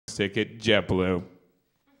ticket, JetBlue.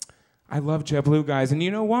 I love JetBlue, guys, and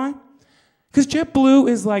you know why? Because JetBlue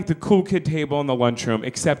is like the cool kid table in the lunchroom,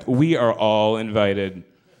 except we are all invited.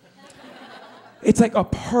 It's like a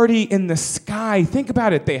party in the sky. Think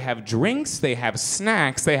about it. They have drinks, they have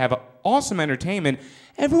snacks, they have awesome entertainment.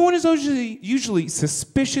 Everyone is usually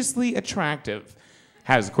suspiciously attractive,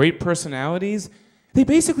 has great personalities. They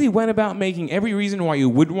basically went about making every reason why you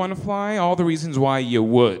would want to fly, all the reasons why you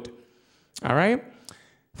would. All right?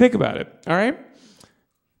 Think about it, all right?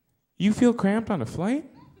 You feel cramped on a flight?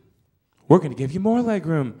 We're going to give you more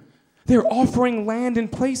legroom. They're offering land in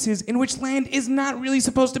places in which land is not really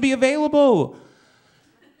supposed to be available.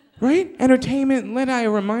 Right? Entertainment, let I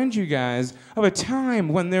remind you guys of a time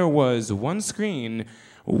when there was one screen,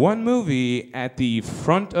 one movie at the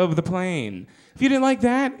front of the plane. If you didn't like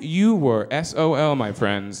that, you were SOL, my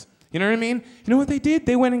friends. You know what I mean? You know what they did?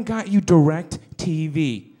 They went and got you direct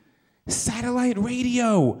TV. Satellite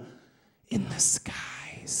radio in the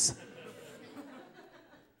skies.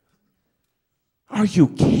 Are you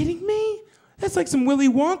kidding me? That's like some Willy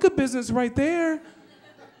Wonka business right there.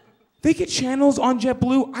 They get channels on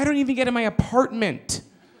JetBlue I don't even get in my apartment.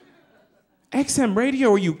 XM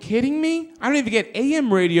radio, are you kidding me? I don't even get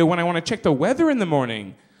AM radio when I want to check the weather in the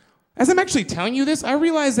morning. As I'm actually telling you this, I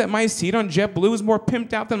realize that my seat on JetBlue is more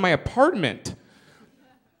pimped out than my apartment.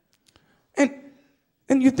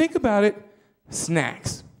 And you think about it,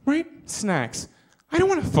 snacks, right? Snacks. I don't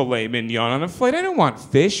want a filet mignon on a flight. I don't want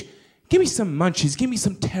fish. Give me some munchies. Give me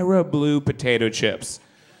some Terra Blue potato chips.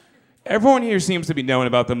 Everyone here seems to be knowing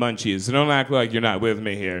about the munchies, so don't act like you're not with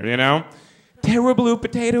me here, you know? Terra Blue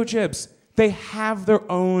potato chips. They have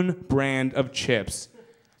their own brand of chips.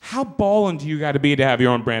 How ballin' do you gotta be to have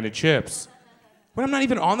your own brand of chips? When I'm not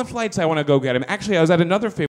even on the flights, I wanna go get them. Actually, I was at another